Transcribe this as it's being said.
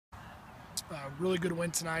Really good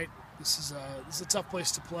win tonight. This is a tough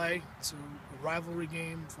place to play. It's a rivalry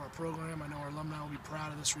game for our program. I know our alumni will be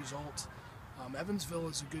proud of this result. Evansville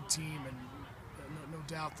is a good team, and no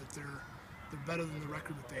doubt that they're better than the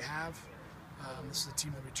record that they have. This is a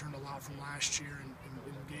team that returned a lot from last year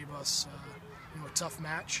and gave us a tough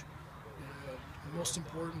match. Most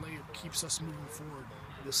importantly, it keeps us moving forward.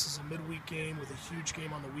 This is a midweek game with a huge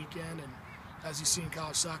game on the weekend, and as you see in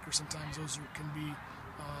college soccer, sometimes those can be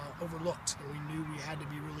overlooked. And we knew we had to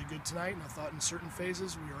be really good tonight, and I thought in certain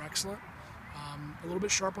phases we were excellent. A little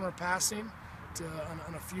bit sharp on our passing.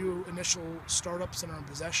 On a few initial startups in our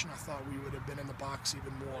possession, I thought we would have been in the box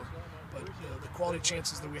even more. But the quality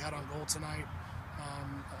chances that we had on goal tonight,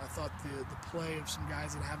 I thought the play of some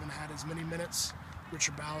guys that haven't had as many minutes.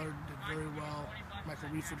 Richard Ballard did very well. Michael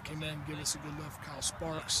Reeford came in, gave us a good lift. Kyle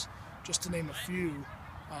Sparks, just to name a few,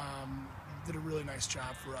 did a really nice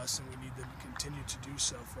job for us, and we need to continue to do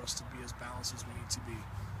so for us to be as balanced as we need to be.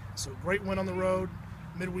 So great win on the road,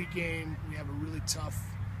 midweek game. We have a really tough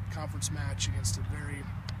conference match against a very,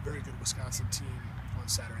 very good Wisconsin team on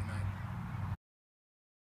Saturday night.